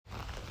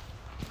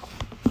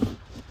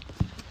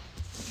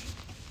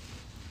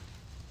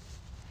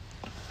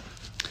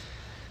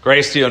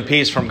Grace to you and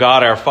peace from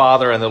God our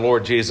Father and the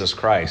Lord Jesus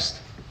Christ.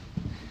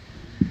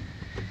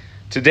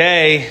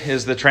 Today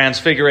is the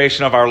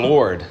Transfiguration of our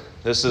Lord.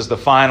 This is the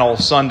final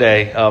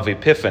Sunday of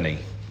Epiphany.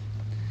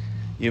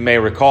 You may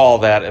recall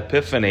that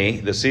Epiphany,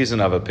 the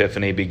season of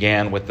Epiphany,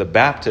 began with the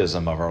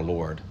baptism of our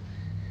Lord.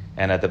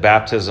 And at the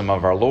baptism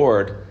of our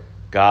Lord,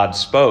 God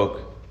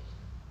spoke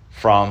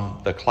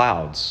from the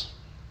clouds.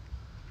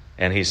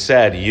 And he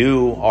said,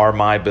 "You are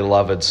my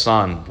beloved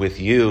Son.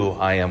 With you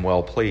I am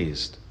well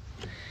pleased."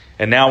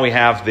 And now we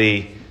have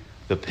the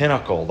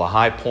pinnacle, the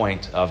high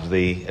point of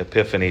the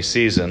Epiphany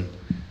season,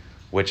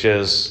 which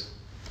is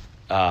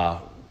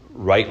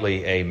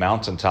rightly a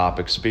mountaintop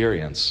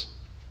experience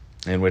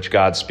in which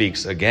God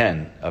speaks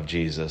again of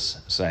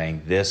Jesus,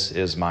 saying, "This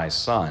is my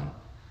Son,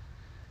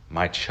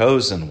 my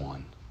chosen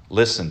one.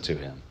 Listen to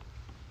him."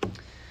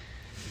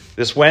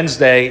 This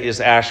Wednesday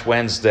is Ash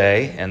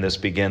Wednesday, and this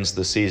begins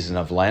the season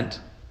of Lent.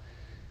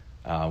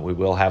 We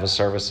will have a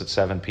service at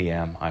 7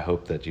 p.m. I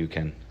hope that you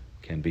can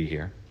be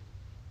here.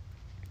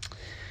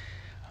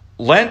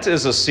 Lent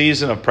is a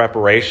season of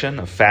preparation,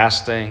 of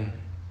fasting,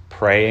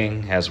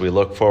 praying, as we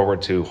look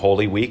forward to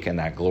Holy Week and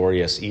that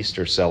glorious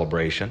Easter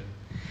celebration.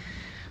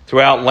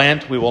 Throughout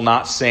Lent, we will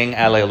not sing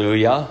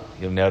Alleluia.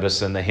 You'll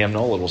notice in the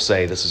hymnal, it will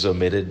say this is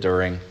omitted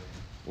during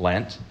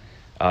Lent.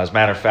 As a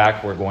matter of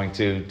fact, we're going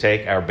to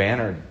take our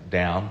banner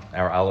down,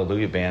 our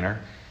Alleluia banner,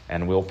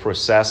 and we'll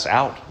process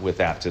out with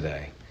that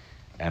today.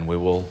 And we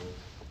will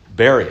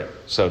bury it,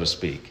 so to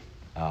speak,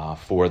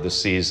 for the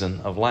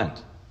season of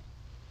Lent.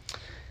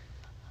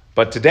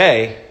 But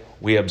today,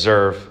 we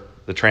observe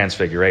the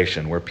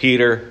Transfiguration, where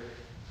Peter,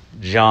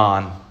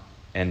 John,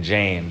 and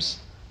James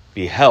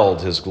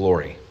beheld his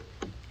glory.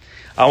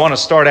 I want to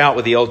start out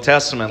with the Old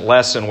Testament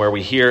lesson where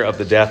we hear of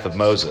the death of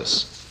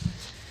Moses.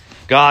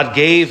 God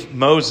gave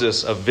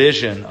Moses a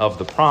vision of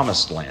the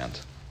promised land,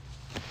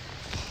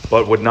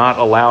 but would not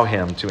allow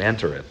him to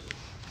enter it.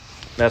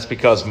 That's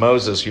because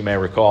Moses, you may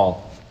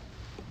recall,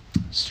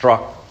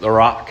 struck the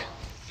rock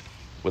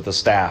with a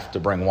staff to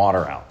bring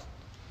water out.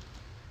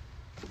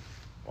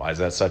 Why is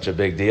that such a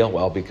big deal?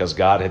 Well, because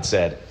God had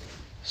said,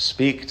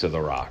 "Speak to the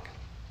rock,"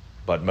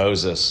 but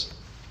Moses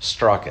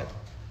struck it.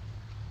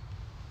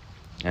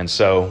 And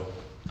so,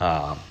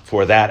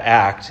 for that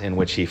act in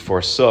which he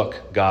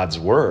forsook God's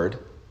word,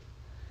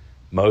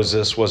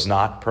 Moses was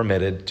not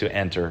permitted to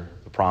enter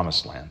the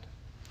promised land.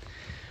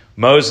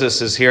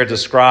 Moses is here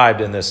described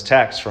in this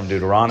text from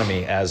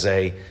Deuteronomy as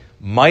a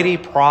mighty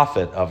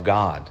prophet of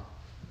God.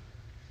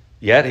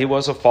 Yet he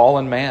was a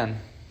fallen man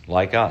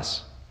like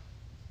us.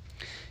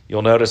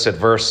 You'll notice at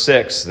verse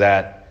 6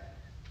 that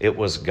it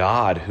was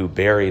God who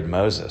buried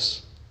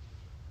Moses.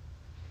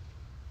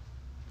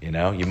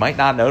 You might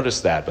not notice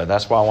that, but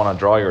that's why I want to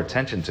draw your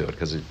attention to it,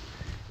 because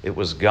it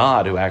was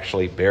God who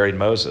actually buried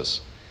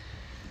Moses.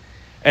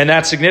 And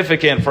that's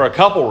significant for a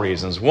couple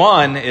reasons.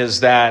 One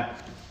is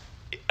that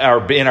our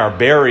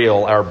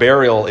burial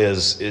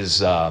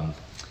is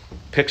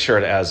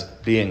pictured as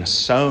being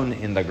sown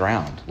in the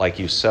ground, like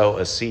you sow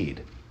a seed.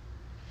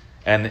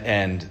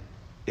 And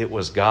it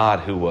was God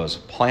who was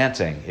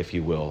planting, if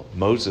you will,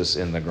 Moses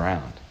in the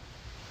ground,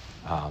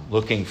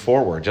 looking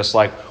forward. Just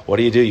like, what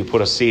do? You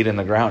put a seed in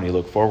the ground. You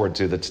look forward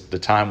to the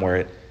time where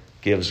it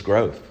gives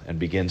growth and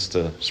begins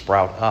to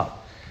sprout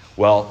up.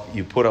 Well,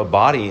 you put a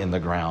body in the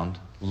ground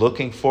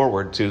looking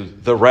forward to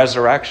the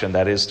resurrection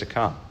that is to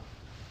come.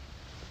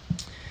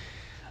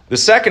 The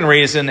second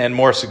reason, and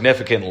more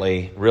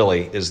significantly,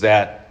 really, is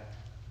that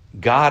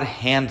God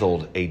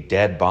handled a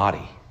dead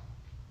body,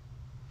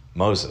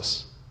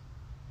 Moses.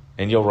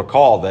 And you'll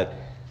recall that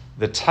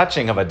the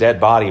touching of a dead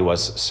body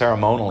was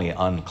ceremonially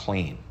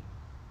unclean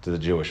to the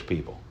Jewish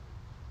people.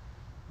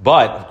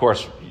 But, of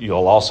course,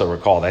 you'll also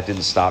recall that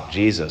didn't stop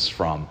Jesus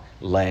from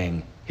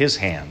laying his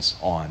hands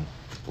on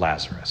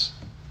Lazarus,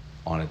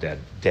 on a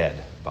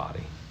dead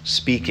body,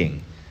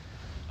 speaking,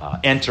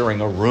 entering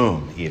a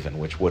room even,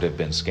 which would have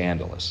been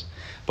scandalous.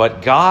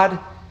 But God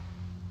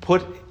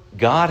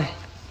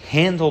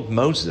handled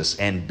Moses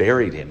and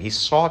buried him. He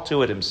saw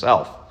to it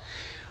himself,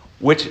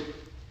 which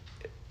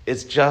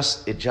it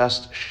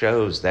just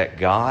shows that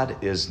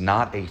God is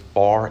not a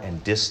far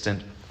and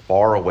distant,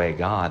 far away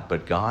God,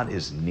 but God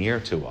is near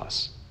to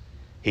us.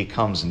 He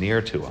comes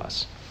near to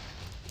us.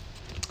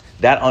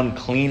 That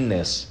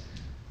uncleanness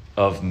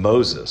of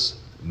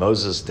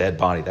Moses' dead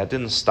body, that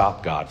didn't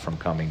stop God from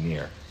coming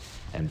near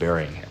and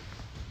burying him.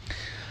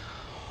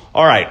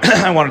 All right,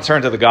 I want to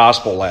turn to the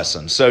gospel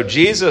lesson. So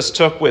Jesus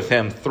took with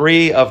him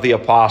 3 of the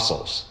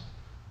apostles.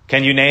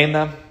 Can you name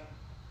them?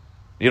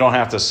 You don't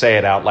have to say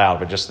it out loud,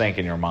 but just think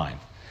in your mind.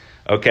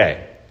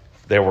 Okay,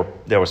 there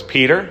was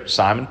Peter,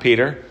 Simon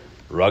Peter,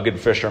 rugged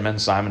fisherman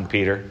Simon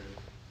Peter.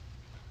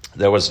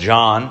 There was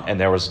John, and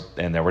there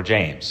were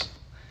James.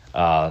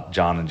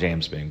 John and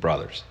James being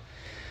brothers.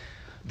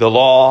 The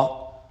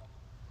law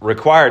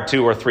required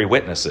 2 or 3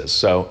 witnesses,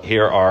 so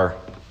here are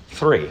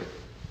 3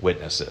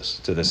 witnesses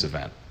to this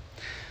event.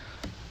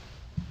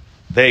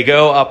 They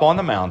go up on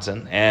the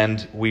mountain,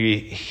 and we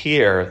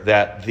hear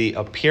that the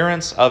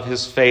appearance of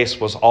his face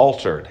was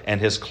altered,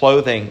 and his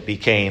clothing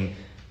became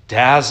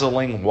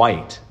dazzling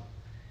white.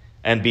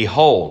 And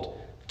behold,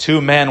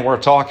 two men were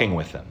talking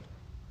with him,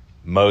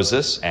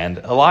 Moses and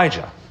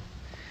Elijah.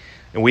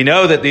 And we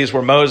know that these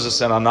were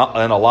Moses and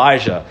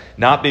Elijah,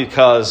 not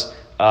because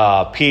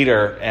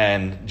Peter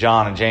and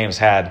John and James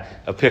had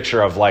a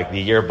picture of like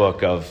the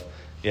yearbook of,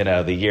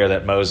 the year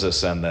that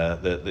Moses and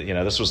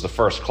this was the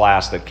first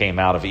class that came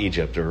out of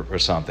Egypt or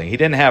something. He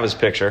didn't have his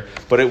picture,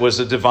 but it was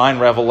a divine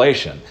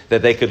revelation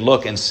that they could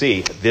look and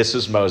see, this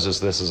is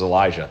Moses, this is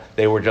Elijah.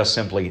 They were just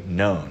simply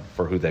known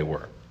for who they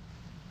were.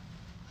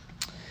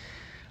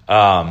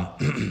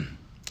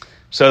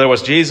 So there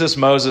was Jesus,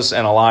 Moses,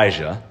 and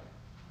Elijah,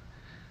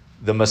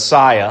 the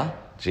Messiah,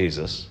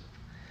 Jesus,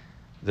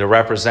 the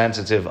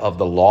representative of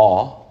the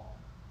law,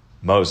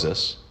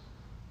 Moses,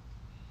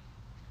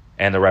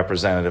 and the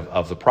representative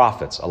of the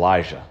prophets,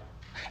 Elijah.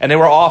 And they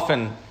were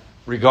often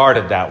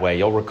regarded that way.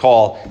 You'll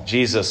recall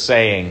Jesus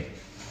saying,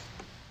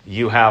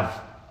 you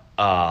have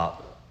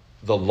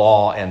the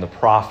law and the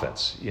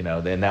prophets,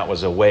 and that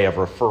was a way of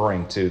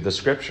referring to the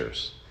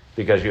scriptures,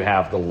 because you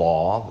have the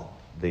law,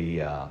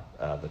 the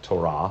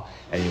Torah,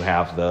 and you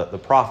have the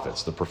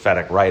prophets, the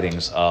prophetic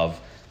writings of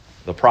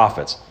the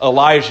prophets.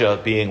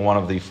 Elijah being one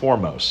of the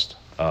foremost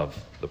of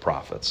the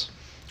prophets,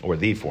 or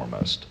the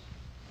foremost.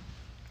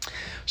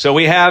 So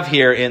we have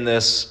here in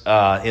this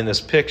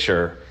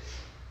picture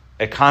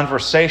a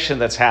conversation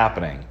that's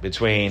happening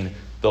between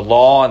the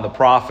law and the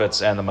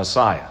prophets and the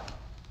Messiah,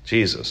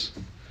 Jesus.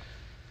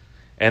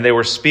 And they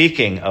were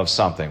speaking of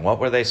something. What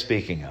were they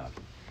speaking of?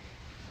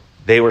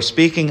 They were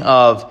speaking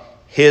of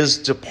his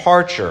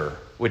departure,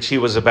 which he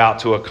was about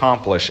to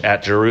accomplish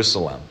at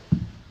Jerusalem.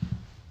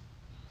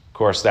 Of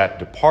course, that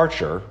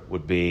departure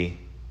would be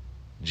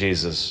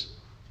Jesus'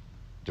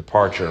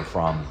 departure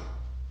from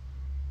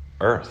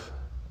earth.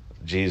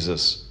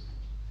 Jesus'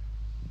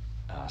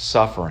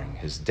 suffering,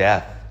 his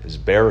death, his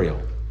burial,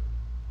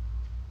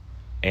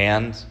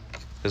 and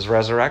his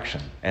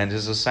resurrection and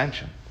his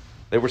ascension.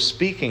 They were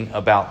speaking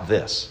about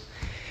this.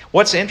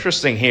 What's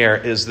interesting here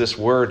is this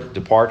word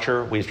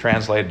departure. We've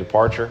translated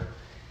departure.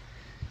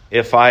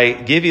 If I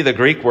give you the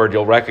Greek word,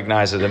 you'll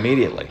recognize it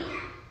immediately.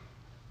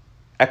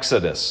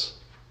 Exodus.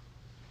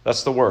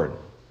 That's the word.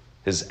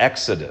 His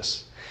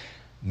exodus.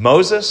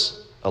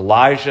 Moses,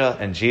 Elijah,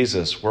 and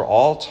Jesus were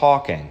all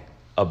talking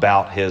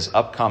about his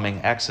upcoming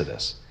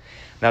exodus.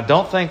 Now,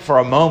 don't think for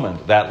a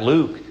moment that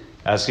Luke,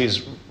 as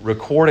he's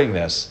recording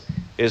this,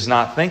 is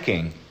not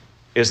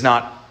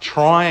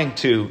trying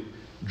to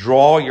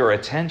draw your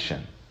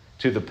attention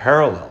to the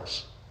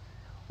parallels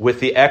with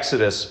the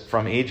exodus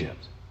from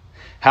Egypt.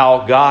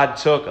 How God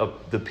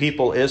took the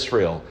people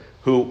Israel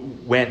who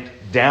went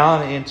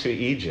down into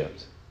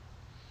Egypt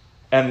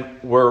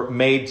and were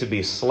made to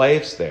be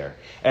slaves there.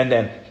 And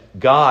then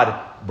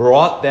God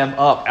brought them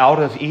up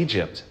out of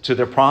Egypt to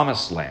their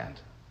promised land.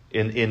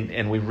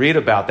 And we read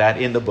about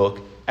that in the book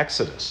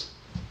Exodus.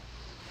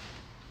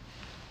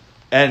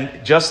 And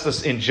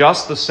in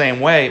just the same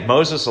way,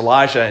 Moses,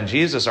 Elijah, and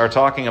Jesus are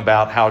talking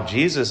about how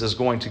Jesus is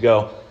going to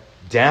go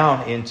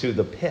down into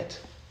the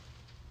pit.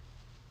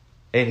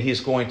 And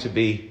he's going to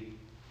be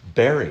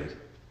buried.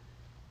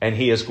 And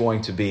he is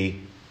going to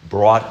be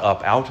brought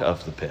up out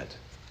of the pit.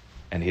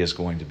 And he is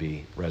going to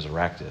be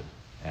resurrected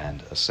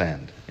and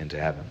ascend into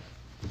heaven.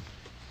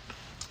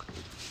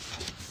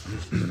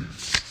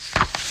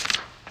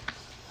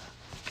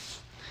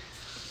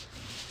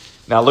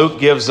 Now, Luke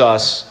gives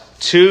us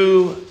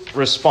two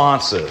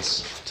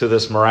responses to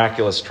this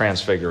miraculous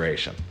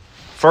transfiguration.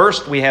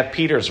 First, we have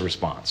Peter's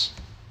response.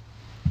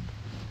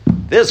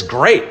 This is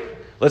great.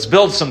 Let's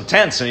build some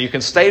tents and you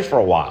can stay for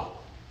a while.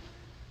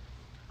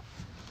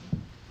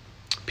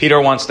 Peter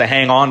wants to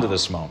hang on to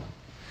this moment.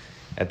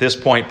 At this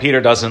point,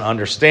 Peter doesn't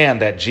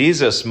understand that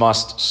Jesus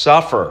must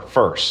suffer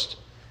first,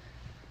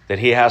 that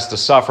he has to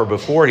suffer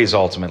before he's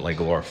ultimately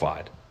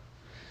glorified.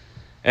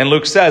 And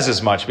Luke says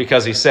as much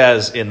because he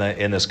says in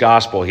this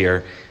gospel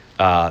here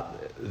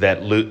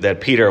that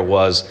Peter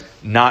was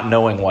not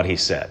knowing what he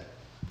said.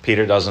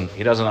 Peter doesn't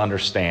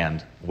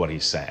understand what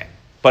he's saying.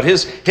 But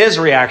his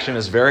reaction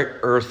is very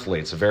earthly.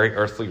 It's a very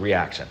earthly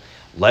reaction.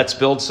 Let's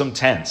build some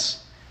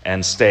tents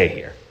and stay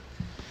here.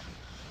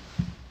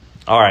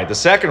 All right, the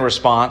second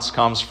response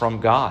comes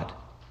from God.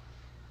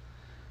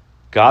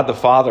 God the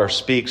Father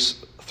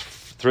speaks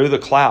through the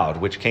cloud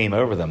which came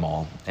over them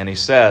all, and he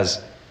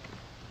says,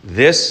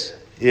 "This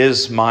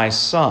is my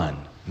Son,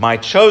 my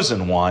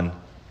chosen one.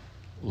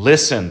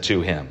 Listen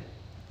to him."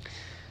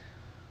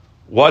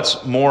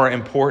 What's more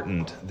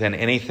important than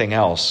anything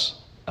else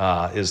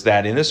is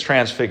that in this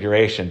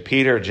transfiguration,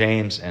 Peter,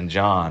 James, and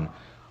John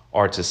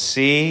are to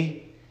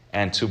see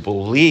and to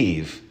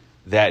believe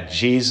that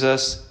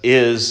Jesus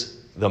is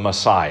the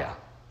Messiah.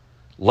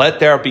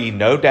 Let there be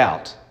no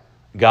doubt.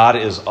 God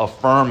is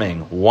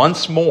affirming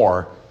once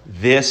more,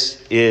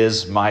 this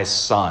is my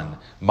Son,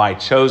 my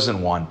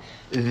chosen one.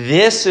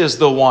 This is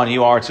the one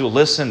you are to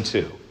listen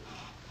to.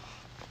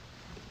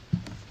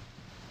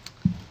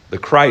 The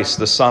Christ,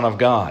 the Son of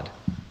God.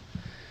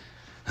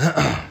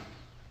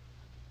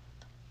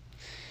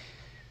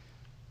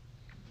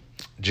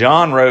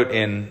 John wrote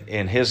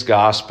in his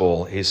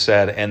gospel, he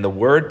said, "And the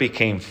Word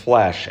became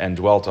flesh and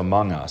dwelt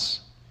among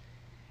us,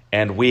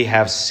 and we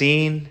have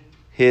seen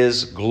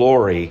his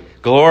glory,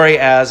 glory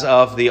as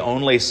of the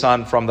only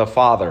Son from the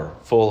Father,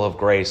 full of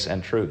grace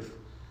and truth."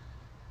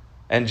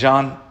 And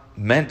John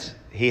meant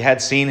he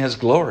had seen his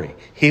glory.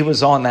 He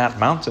was on that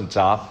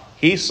mountaintop.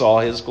 He saw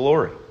his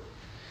glory.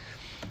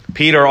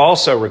 Peter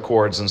also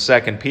records in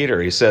 2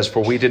 Peter, he says,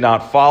 "For we did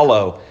not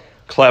follow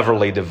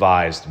cleverly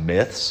devised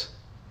myths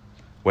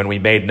when we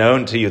made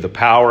known to you the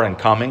power and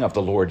coming of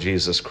the Lord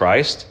Jesus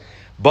Christ,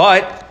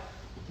 but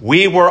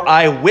we were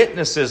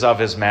eyewitnesses of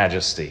his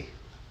majesty."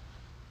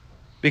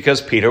 Because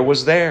Peter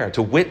was there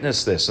to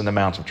witness this in the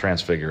Mount of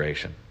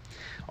Transfiguration.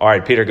 All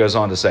right, Peter goes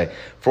on to say,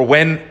 "For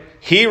when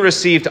he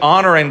received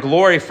honor and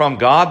glory from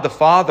God the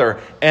Father,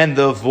 and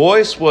the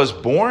voice was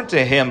borne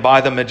to him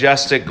by the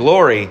majestic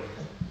glory,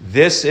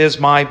 'This is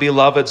my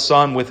beloved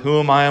Son, with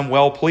whom I am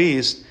well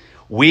pleased,'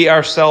 we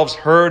ourselves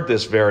heard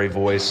this very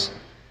voice,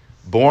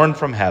 born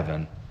from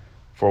heaven,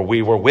 for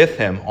we were with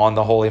him on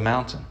the holy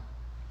mountain."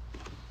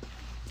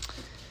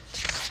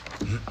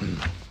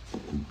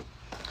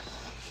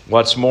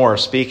 What's more,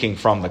 speaking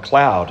from the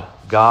cloud,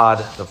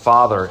 God the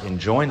Father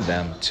enjoined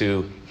them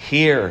to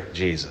hear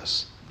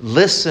Jesus,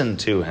 listen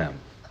to him.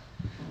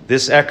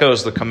 This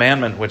echoes the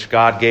commandment which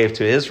God gave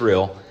to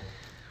Israel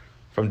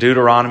from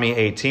Deuteronomy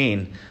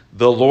 18.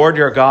 "The Lord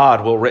your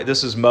God will..."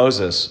 This is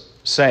Moses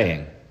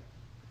saying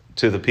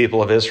to the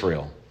people of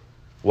Israel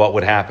what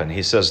would happen.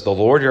 He says, "The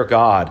Lord your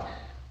God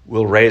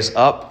will raise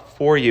up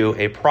for you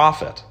a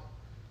prophet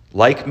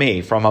like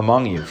me from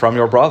among you, from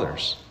your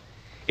brothers.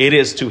 It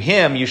is to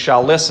him you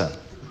shall listen.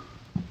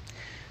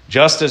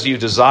 Just as you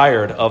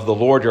desired of the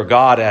Lord your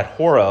God at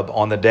Horeb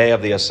on the day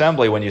of the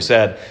assembly, when you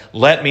said,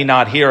 'Let me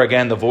not hear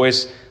again the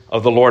voice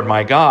of the Lord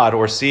my God,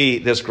 or see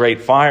this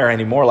great fire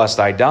anymore, lest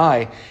I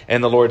die.'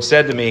 And the Lord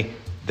said to me,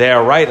 'They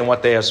are right in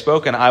what they have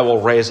spoken. I will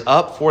raise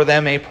up for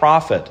them a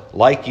prophet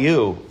like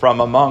you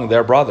from among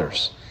their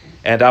brothers.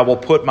 And I will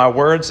put my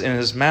words in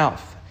his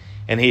mouth,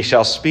 and he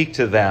shall speak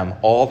to them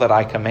all that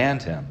I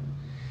command him.'"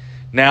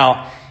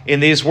 Now, in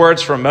these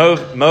words from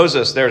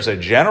Moses, there's a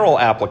general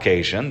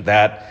application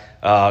that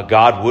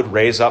God would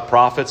raise up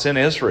prophets in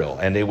Israel,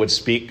 and they would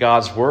speak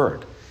God's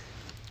word.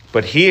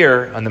 But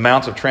here on the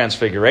Mount of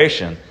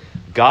Transfiguration,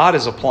 God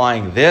is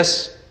applying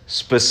this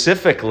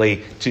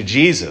specifically to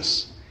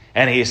Jesus.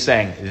 And he's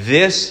saying,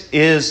 "This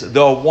is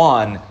the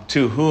one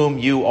to whom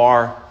you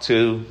are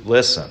to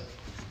listen."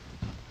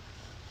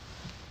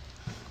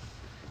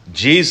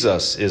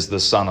 Jesus is the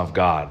Son of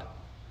God.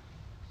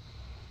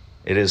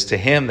 It is to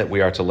him that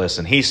we are to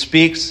listen. He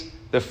speaks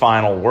the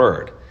final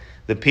word.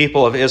 The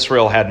people of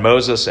Israel had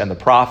Moses and the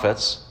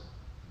prophets.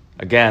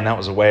 Again, that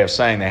was a way of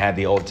saying they had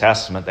the Old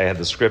Testament, they had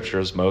the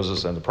scriptures,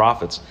 Moses and the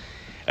prophets,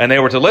 and they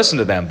were to listen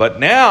to them. But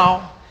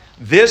now,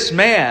 this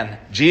man,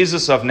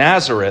 Jesus of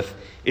Nazareth,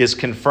 is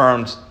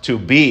confirmed to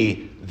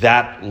be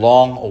that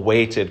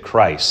long-awaited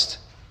Christ.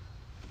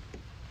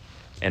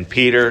 And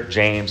Peter,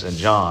 James, and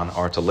John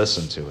are to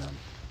listen to him.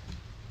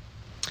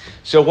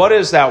 So what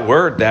is that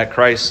word that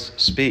Christ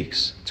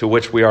speaks, to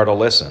which we are to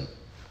listen?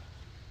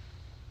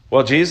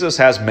 Well, Jesus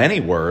has many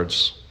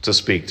words to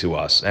speak to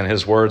us, and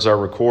his words are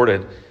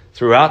recorded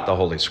throughout the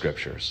Holy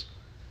Scriptures.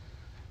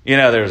 You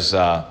know, there's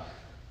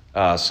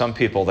some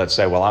people that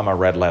say, "Well, I'm a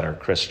red-letter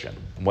Christian."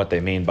 And what they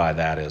mean by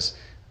that is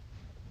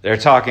they're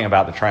talking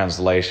about the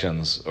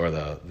translations or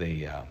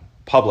the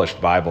published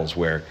Bibles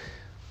where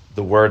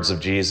the words of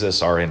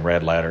Jesus are in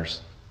red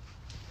letters.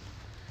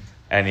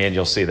 And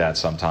you'll see that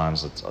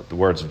sometimes. The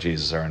words of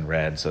Jesus are in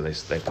red, so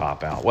they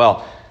pop out.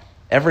 Well,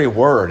 every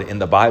word in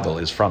the Bible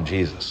is from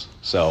Jesus.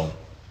 So,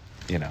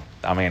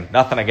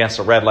 nothing against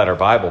a red letter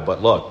Bible,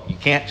 but look, you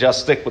can't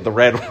just stick with the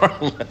red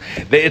word.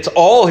 It's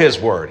all his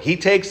word. He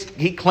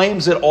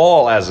claims it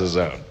all as his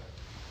own.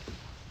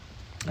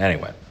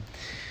 Anyway.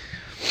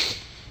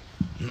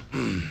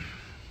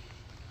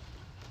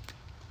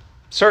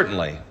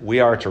 Certainly, we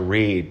are to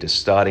read, to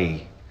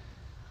study,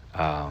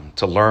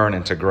 to learn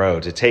and to grow,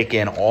 to take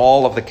in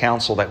all of the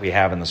counsel that we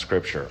have in the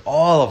Scripture,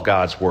 all of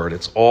God's word.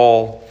 It's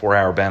all for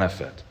our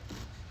benefit.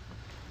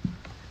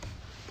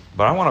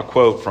 But I want to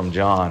quote from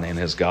John in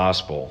his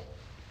gospel,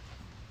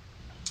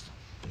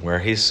 where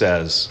he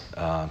says,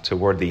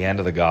 toward the end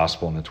of the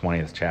gospel in the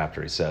 20th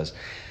chapter, he says,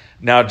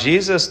 "Now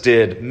Jesus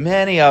did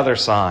many other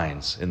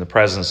signs in the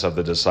presence of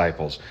the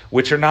disciples,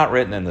 which are not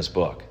written in this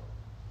book.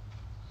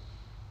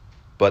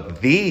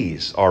 But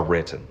these are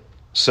written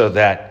so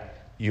that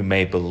you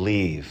may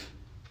believe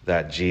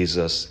that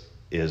Jesus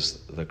is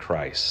the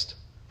Christ,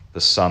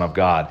 the Son of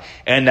God,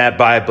 and that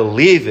by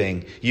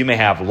believing you may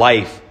have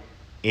life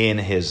in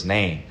his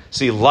name."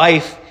 See,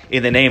 life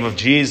in the name of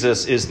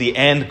Jesus is the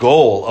end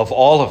goal of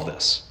all of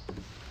this.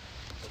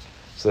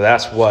 So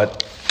that's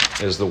what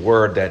is the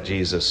word that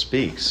Jesus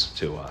speaks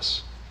to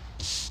us.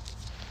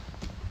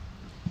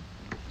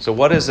 So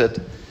what is it?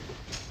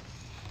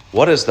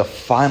 What is the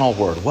final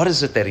word? What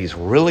is it that he's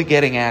really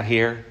getting at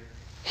here?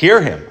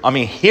 Hear him.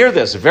 Hear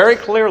this very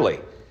clearly.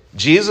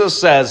 Jesus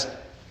says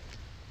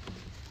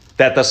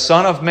that the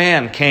Son of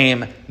Man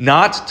came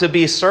not to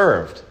be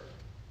served,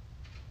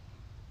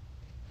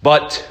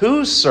 but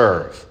to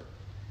serve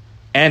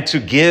and to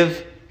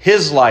give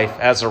his life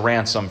as a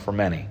ransom for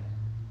many.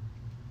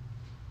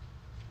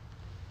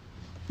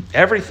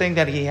 Everything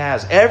he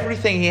has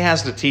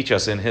to teach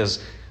us in his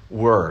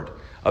word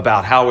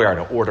about how we are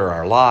to order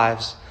our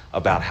lives,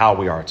 about how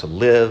we are to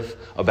live,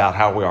 about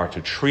how we are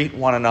to treat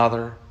one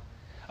another,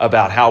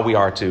 about how we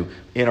are to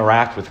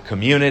interact with the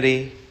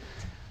community.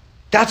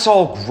 That's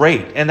all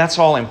great and that's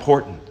all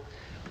important.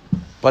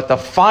 But the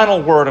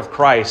final word of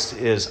Christ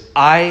is,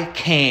 I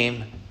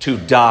came to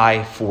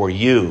die for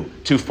you,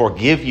 to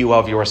forgive you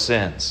of your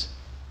sins.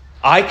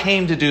 I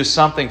came to do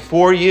something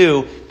for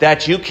you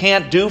that you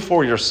can't do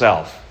for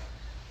yourself.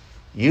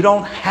 You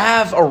don't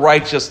have a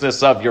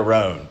righteousness of your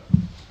own.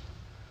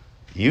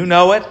 You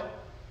know it.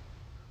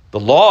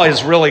 The law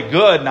is really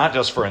good, not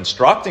just for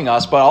instructing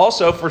us, but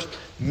also for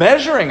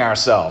measuring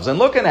ourselves and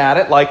looking at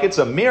it like it's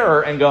a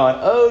mirror and going,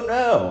 oh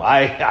no,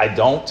 I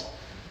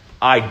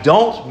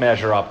don't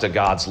measure up to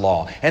God's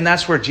law. And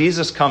that's where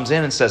Jesus comes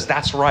in and says,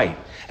 that's right.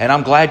 And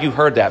I'm glad you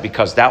heard that,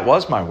 because that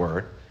was my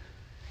word.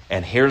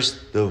 And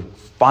here's the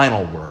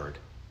final word.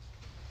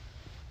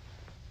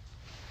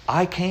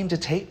 I came to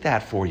take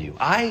that for you.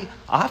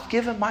 I've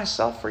given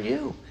myself for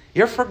you.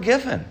 You're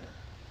forgiven.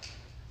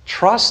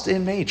 Trust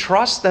in me.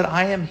 Trust that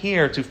I am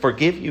here to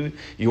forgive you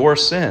your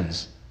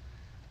sins.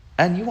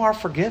 And you are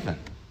forgiven.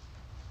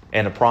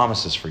 And the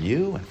promise is for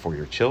you and for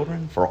your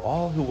children, for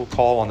all who will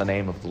call on the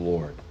name of the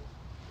Lord.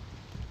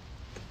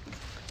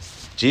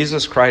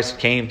 Jesus Christ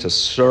came to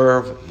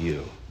serve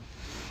you.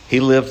 He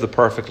lived the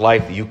perfect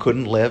life that you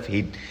couldn't live.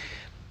 He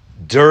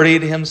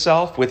dirtied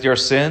himself with your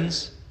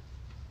sins.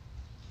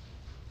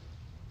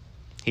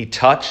 He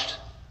touched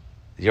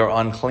your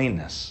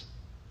uncleanness.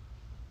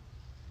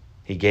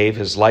 He gave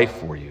his life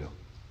for you.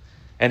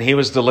 And he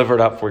was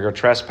delivered up for your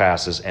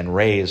trespasses and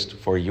raised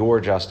for your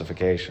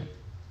justification.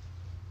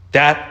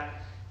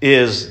 That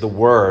is the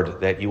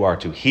word that you are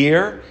to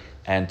hear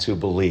and to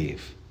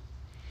believe.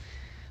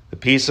 The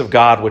peace of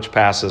God which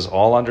passes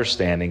all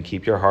understanding,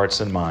 keep your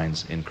hearts and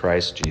minds in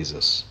Christ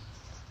Jesus.